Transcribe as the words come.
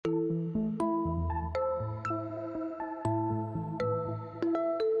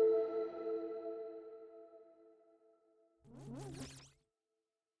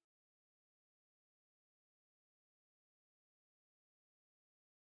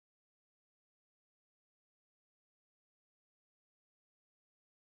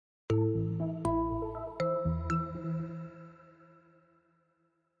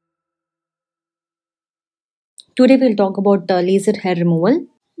Today we'll talk about laser hair removal.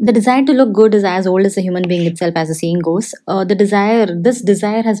 The desire to look good is as old as a human being itself, as the saying goes. This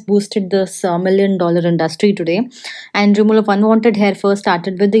desire has boosted this $1 million industry today. And removal of unwanted hair first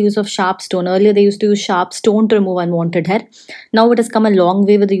started with the use of sharp stone. Earlier, they used to use sharp stone to remove unwanted hair. Now it has come a long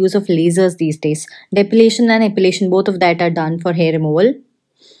way with the use of lasers these days. Depilation and epilation, both of that are done for hair removal.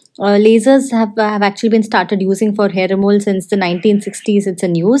 Lasers have actually been started using for hair removal since the 1960s. It's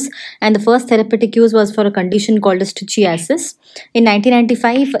in use, and the first therapeutic use was for a condition called trichiasis. In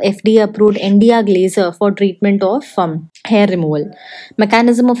 1995, FDA approved Nd:YAG laser for treatment of hair removal.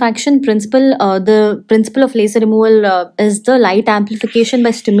 Mechanism of action principle: the principle of laser removal is the light amplification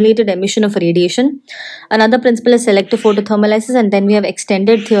by stimulated emission of radiation. Another principle is selective photothermalysis, and then we have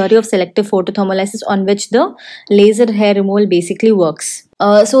extended theory of selective photothermalysis, on which the laser hair removal basically works.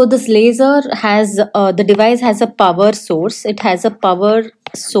 So this laser has the device has a power source. It has a power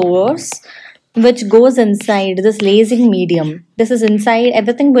source which goes inside this lasing medium. This is inside,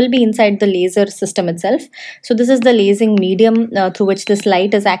 everything will be inside the laser system itself. So this is the lasing medium through which this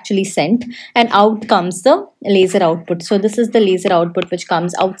light is actually sent, and out comes the laser output. So this is the laser output which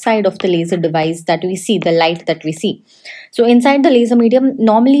comes outside of the laser device that we see, the light that we see. So inside the laser medium,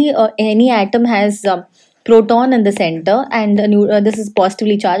 normally any atom has proton in the center, and this is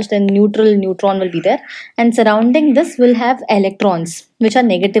positively charged, and neutral neutron will be there, and surrounding this will have electrons which are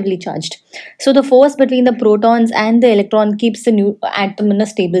negatively charged. So the force between the protons and the electron keeps the atom in a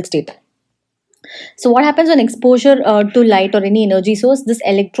stable state. So what happens on exposure to light or any energy source? This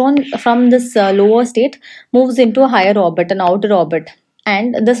electron from this lower state moves into a higher orbit, an outer orbit.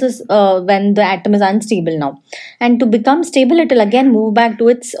 And this is when the atom is unstable now. And to become stable, it will again move back to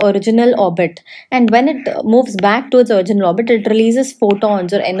its original orbit. And when it moves back to its original orbit, it releases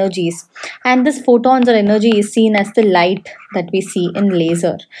photons or energies. And this photons or energy is seen as the light that we see in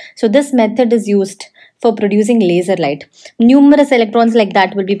laser. So this method is used for producing laser light. Numerous electrons like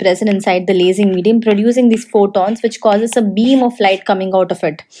that will be present inside the lasing medium, producing these photons, which causes a beam of light coming out of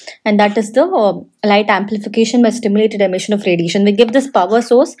it. And that is the light amplification by stimulated emission of radiation. We give this power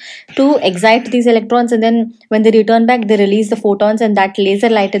source to excite these electrons, and then when they return back, they release the photons, and that laser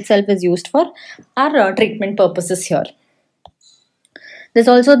light itself is used for our treatment purposes here. There's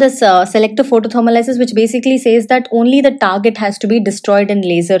also this selective photothermalysis, which basically says that only the target has to be destroyed in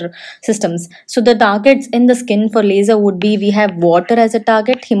laser systems. So the targets in the skin for laser would be, we have water as a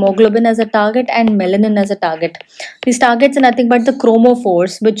target, hemoglobin as a target, and melanin as a target. These targets are nothing but the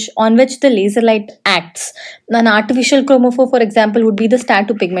chromophores on which the laser light acts. An artificial chromophore, for example, would be the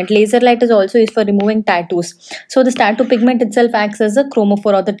tattoo pigment. Laser light is also used for removing tattoos. So the tattoo pigment itself acts as a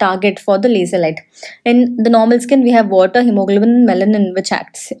chromophore or the target for the laser light. In the normal skin, we have water, hemoglobin, and melanin, which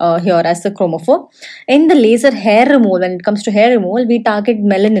acts here as the chromophore. In the laser hair removal, when it comes to hair removal, we target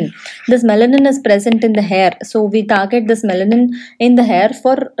melanin. This melanin is present in the hair, so we target this melanin in the hair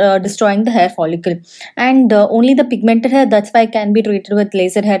for destroying the hair follicle. And only the pigmented hair, that's why, can be treated with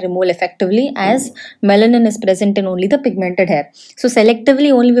laser hair removal effectively, as melanin is present in only the pigmented hair. So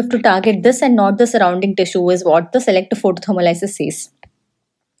selectively only we have to target this and not the surrounding tissue, is what the selective photothermalysis says.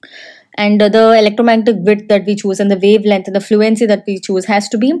 And the electromagnetic width that we choose, and the wavelength and the fluency that we choose has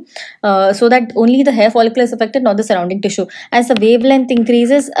to be so that only the hair follicle is affected, not the surrounding tissue. As the wavelength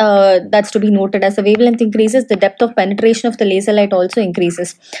increases, that's to be noted, as the wavelength increases, the depth of penetration of the laser light also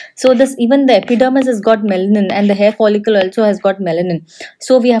increases. So this, even the epidermis has got melanin, and the hair follicle also has got melanin.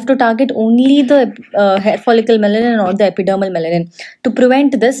 So we have to target only the hair follicle melanin, or the epidermal melanin. To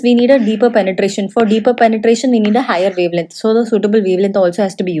prevent this, we need a deeper penetration. For deeper penetration, we need a higher wavelength. So the suitable wavelength also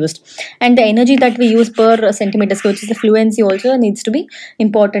has to be used. And the energy that we use per centimeter square, which is the fluency, also needs to be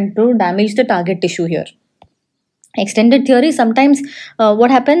important to damage the target tissue here. Extended theory, sometimes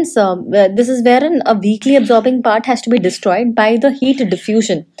what happens, this is wherein a weakly absorbing part has to be destroyed by the heat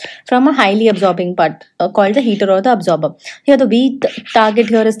diffusion from a highly absorbing part called the heater or the absorber. Here the weak target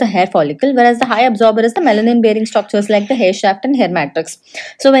here is the hair follicle, whereas the high absorber is the melanin bearing structures like the hair shaft and hair matrix.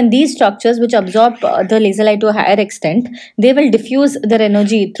 So when these structures, which absorb the laser light to a higher extent, they will diffuse their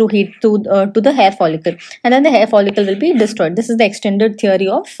energy through heat to the hair follicle, and then the hair follicle will be destroyed. This is the extended theory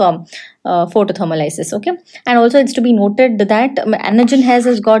of photothermalysis. Okay, and also it's to be noted that anagen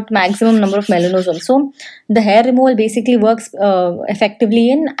has got maximum number of melanosomes. So the hair removal basically works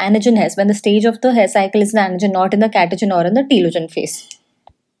effectively in anagen hairs, when the stage of the hair cycle is in anagen, not in the catagen or in the telogen phase.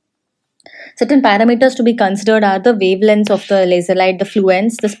 Certain parameters to be considered are the wavelengths of the laser light, the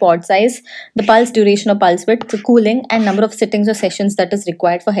fluence, the spot size, the pulse duration or pulse width, the cooling, and number of sittings or sessions that is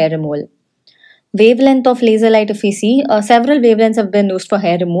required for hair removal. Wavelength of laser light, if we see, several wavelengths have been used for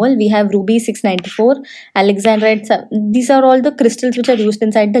hair removal. We have ruby 694, alexandrite. These are all the crystals which are used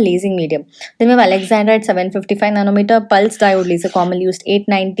inside the lasing medium. Then we have alexandrite 755 nanometer, pulse diode laser commonly used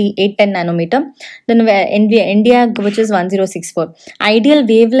 890, 810 nanometer. Then we have NDIAG, which is 1064. Ideal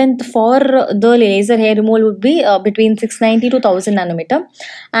wavelength for the laser hair removal would be between 690 to 1000 nanometer,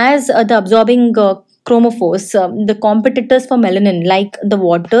 as the absorbing chromophores, the competitors for melanin like the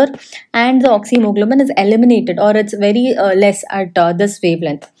water and the oxyhemoglobin, is eliminated, or it's very less at this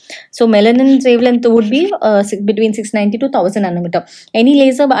wavelength. So melanin's wavelength would be between 690 to 1000 nanometer. Any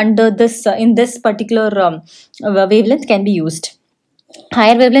laser under this in this particular wavelength can be used.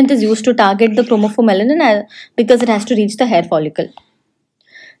 Higher wavelength is used to target the chromophore melanin because it has to reach the hair follicle.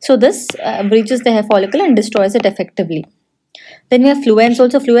 So this reaches the hair follicle and destroys it effectively. Then we have fluence.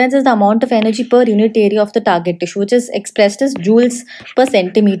 Also, fluence is the amount of energy per unit area of the target tissue, which is expressed as joules per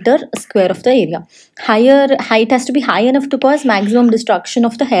centimeter square of the area. Higher height has to be high enough to cause maximum destruction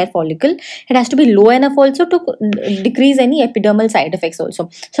of the hair follicle. It has to be low enough also to decrease any epidermal side effects also.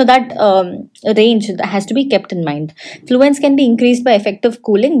 So that range has to be kept in mind. Fluence can be increased by effective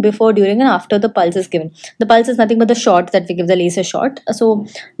cooling before, during, and after the pulse is given. The pulse is nothing but the shot that we give, the laser shot. So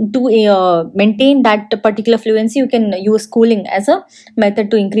to maintain that particular fluency, you can use cooling as a method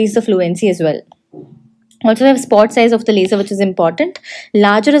to increase the fluency as well. Also, we have spot size of the laser, which is important.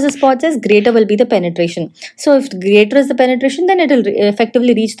 Larger is the spot size, greater will be the penetration. So if greater is the penetration, then it will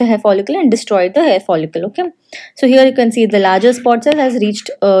effectively reach the hair follicle and destroy the hair follicle. Okay. So here you can see the larger spot size has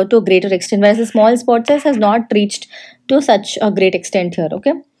reached to a greater extent, whereas the small spot size has not reached to such a great extent here.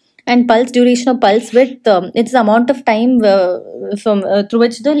 Okay. And pulse duration or pulse width, it's the amount of time through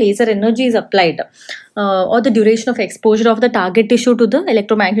which the laser energy is applied, or the duration of exposure of the target tissue to the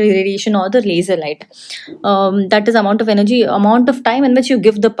electromagnetic radiation or the laser light. That is amount of energy, amount of time in which you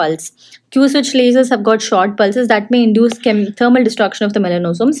give the pulse. Q-switch lasers have got short pulses that may induce thermal destruction of the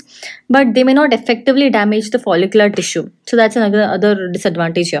melanosomes, but they may not effectively damage the follicular tissue. So that's another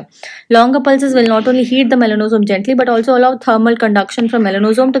disadvantage here. Longer pulses will not only heat the melanosome gently, but also allow thermal conduction from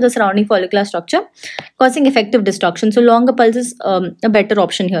melanosome to the surrounding follicular structure, causing effective destruction. So longer pulses a better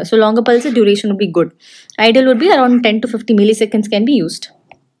option here. So longer pulses duration would be good. Ideal would be around 10 to 50 milliseconds can be used.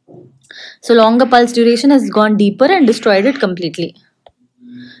 So longer pulse duration has gone deeper and destroyed it completely.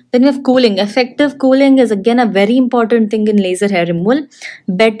 Then we have cooling. Effective cooling is again a very important thing in laser hair removal.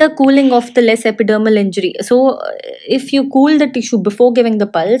 Better cooling of the less epidermal injury. So if you cool the tissue before giving the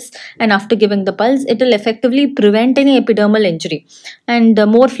pulse and after giving the pulse, it will effectively prevent any epidermal injury. And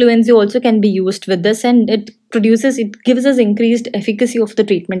more fluency also can be used with this, and it gives us increased efficacy of the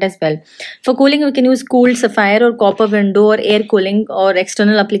treatment as well. For cooling, we can use cooled sapphire or copper window, or air cooling, or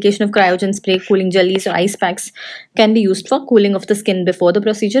external application of cryogen spray, cooling jellies or ice packs can be used for cooling of the skin before the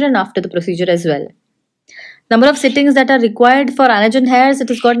procedure and after the procedure as well. Number of sittings that are required for anagen hairs, it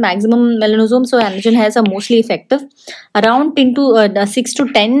has got maximum melanosomes, so anagen hairs are mostly effective. Around 6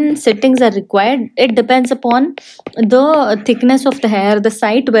 to 10 sittings are required. It depends upon the thickness of the hair, the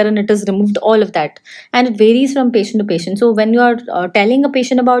site wherein it is removed, all of that. And it varies from patient to patient. So when you are telling a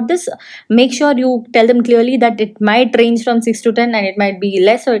patient about this, make sure you tell them clearly that it might range from 6 to 10, and it might be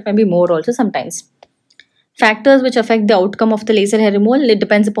less or it might be more also sometimes. Factors which affect the outcome of the laser hair removal, it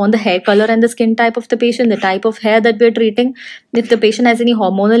depends upon the hair color and the skin type of the patient, the type of hair that we are treating. If the patient has any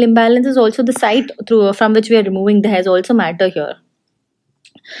hormonal imbalances, also the site from which we are removing the hairs also matter here.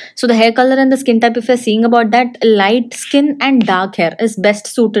 So the hair color and the skin type, if you're seeing about that, light skin and dark hair is best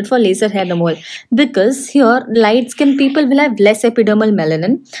suited for laser hair removal, because here light skin people will have less epidermal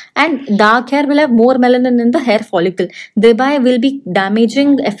melanin and dark hair will have more melanin in the hair follicle, thereby will be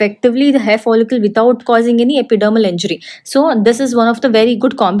damaging effectively the hair follicle without causing any epidermal injury. So this is one of the very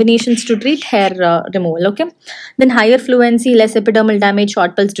good combinations to treat hair removal. Okay, then higher fluency, less epidermal damage,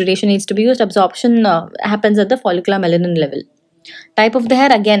 short pulse duration needs to be used. Absorption happens at the follicular melanin level. Type of the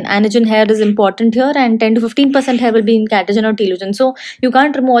hair, again anagen hair is important here, and 10 to 15% hair will be in catagen or telogen. So you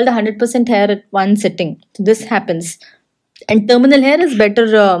can't remove all the 100% hair at one sitting. So this happens. And terminal hair is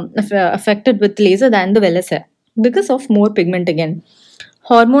better affected with laser than the vellus hair because of more pigment again.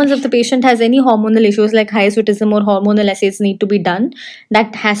 Hormones, if the patient has any hormonal issues like hirsutism or hormonal assays need to be done,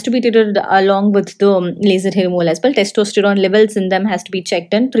 that has to be treated along with the laser hair removal as well. Testosterone levels in them has to be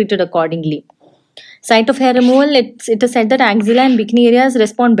checked and treated accordingly. Site of hair removal, it is said that axilla and bikini areas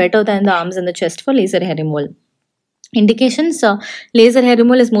respond better than the arms and the chest for laser hair removal. Indications, laser hair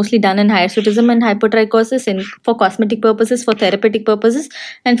removal is mostly done in hirsutism and hypertrichosis, for cosmetic purposes, for therapeutic purposes,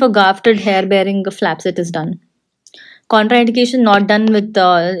 and for grafted hair bearing flaps it is done. Contraindication not done with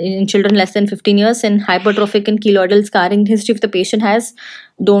in children less than 15 years. In hypertrophic and keloidal scarring history, if the patient has,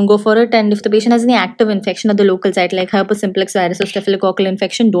 don't go for it. And if the patient has any active infection at the local site like herpes simplex virus or staphylococcal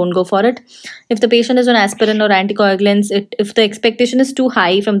infection, don't go for it. If the patient is on aspirin or anticoagulants, if the expectation is too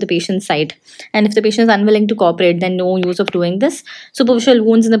high from the patient's side, and if the patient is unwilling to cooperate, then no use of doing this. Superficial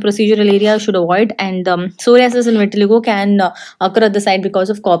wounds in the procedural area should avoid, and psoriasis and vitiligo can occur at the site because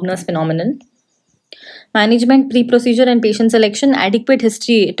of Koebner's phenomenon. Management, pre-procedure and patient selection, adequate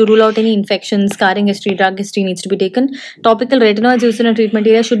history to rule out any infection, scarring history, drug history needs to be taken. Topical retinoids used in a treatment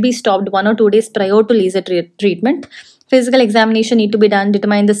area should be stopped 1 or 2 days prior to laser treatment. Physical examination need to be done,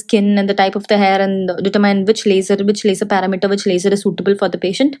 determine the skin and the type of the hair, and determine which laser parameter, which laser is suitable for the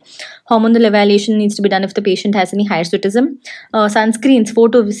patient. Hormonal evaluation needs to be done if the patient has any hirsutism. Sunscreens 4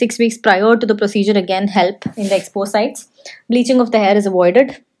 to 6 weeks prior to the procedure again help in the exposed sites. Bleaching of the hair is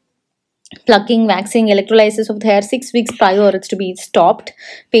avoided. Plucking, waxing, electrolysis of the hair 6 weeks prior, it's to be stopped.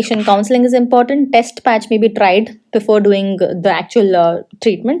 Patient counseling is important. Test patch may be tried before doing the actual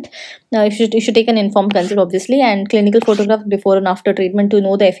treatment. You should take an informed consent, obviously, and clinical photograph before and after treatment to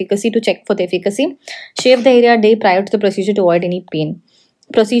know the efficacy, to check for the efficacy. Shave the area a day prior to the procedure to avoid any pain.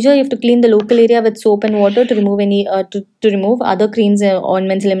 Procedure, you have to clean the local area with soap and water to remove any to remove other creams,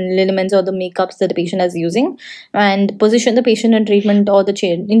 ointments, liniments, or the makeups that the patient is using, and position the patient in treatment or the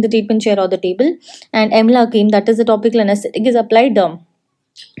chair, in the treatment chair or the table. And EMLA cream, that is the topical anesthetic, is applied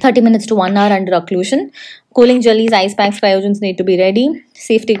 30 minutes to 1 hour under occlusion. Cooling jellies, ice packs, cryogens need to be ready.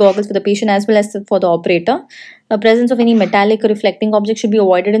 Safety goggles for the patient as well as for the operator. The presence of any metallic or reflecting object should be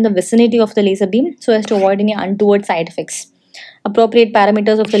avoided in the vicinity of the laser beam so as to avoid any untoward side effects. Appropriate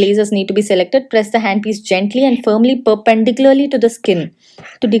parameters of the lasers need to be selected. Press the handpiece gently and firmly perpendicularly to the skin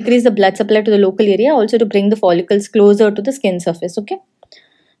to decrease the blood supply to the local area, also to bring the follicles closer to the skin surface. Okay.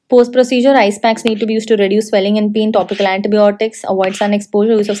 Post-procedure, ice packs need to be used to reduce swelling and pain. Topical antibiotics, avoid sun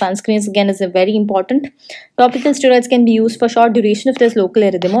exposure. Use of sunscreens again is very important. Topical steroids can be used for short duration if there is local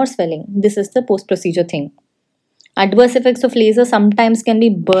erythema or swelling. This is the post-procedure thing. Adverse effects of laser sometimes can be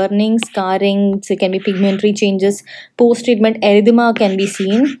burning, scarring, it can be pigmentary changes. Post-treatment erythema can be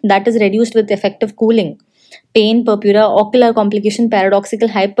seen, that is reduced with effective cooling. Pain, purpura, ocular complication, paradoxical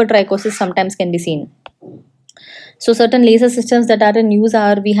hypertrichosis sometimes can be seen. So certain laser systems that are in use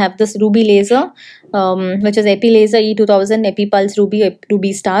are, we have this Ruby laser, which is Epi laser E2000, Epi Pulse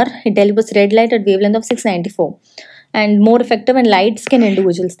Ruby Star. It delivers red light at wavelength of 694 and more effective in light skin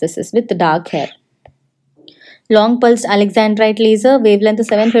individuals. This is with dark hair. Long pulsed Alexandrite laser, wavelength is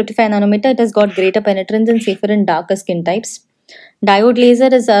 755 nanometer. It has got greater penetrance and safer in darker skin types. Diode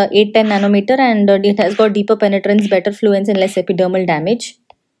laser is 810 nanometer and it has got deeper penetrance, better fluence and less epidermal damage.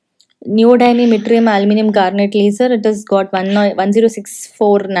 Neodymium yttrium aluminum garnet laser, it has got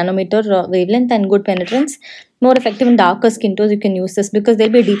 1064 nanometer wavelength and good penetrance. More effective in darker skin tones. You can use this because there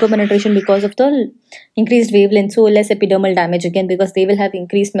will be a deeper penetration because of the increased wavelength, so less epidermal damage again because they will have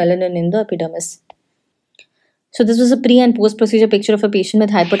increased melanin in the epidermis. So this was a pre and post procedure picture of a patient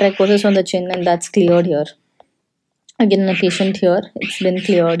with hypertrichosis on the chin, and that's cleared here. Again, a patient here, it's been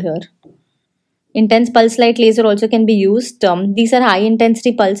cleared here. Intense pulse light laser also can be used. These are high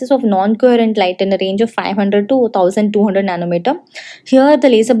intensity pulses of non-coherent light in a range of 500 to 1200 nanometer. Here the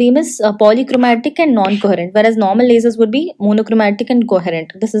laser beam is polychromatic and non-coherent, whereas normal lasers would be monochromatic and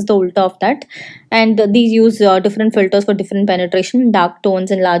coherent. This is the ulta of that. And these use different filters for different penetration. Dark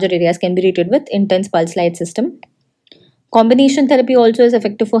tones and larger areas can be treated with intense pulse light system. Combination therapy also is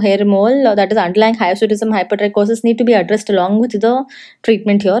effective for hair removal. That is, underlying hirsutism, hypertrichosis need to be addressed along with the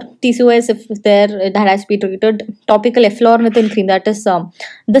treatment here. TCOS, if there, that has to be treated. Topical eflornithine cream, that is,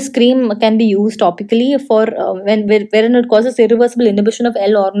 this cream can be used topically for wherein it causes irreversible inhibition of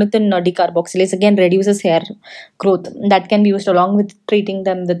L-ornithine decarboxylase. Again, reduces hair growth. That can be used along with treating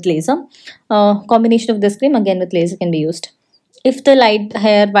them with laser. Combination of this cream again with laser can be used. If the light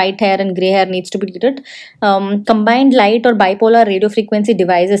hair, white hair and grey hair needs to be treated, combined light or bipolar radio frequency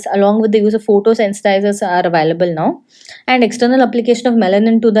devices along with the use of photosensitizers are available now. And external application of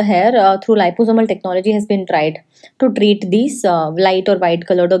melanin to the hair through liposomal technology has been tried to treat these light or white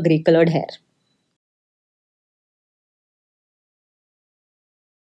colored or grey colored hair.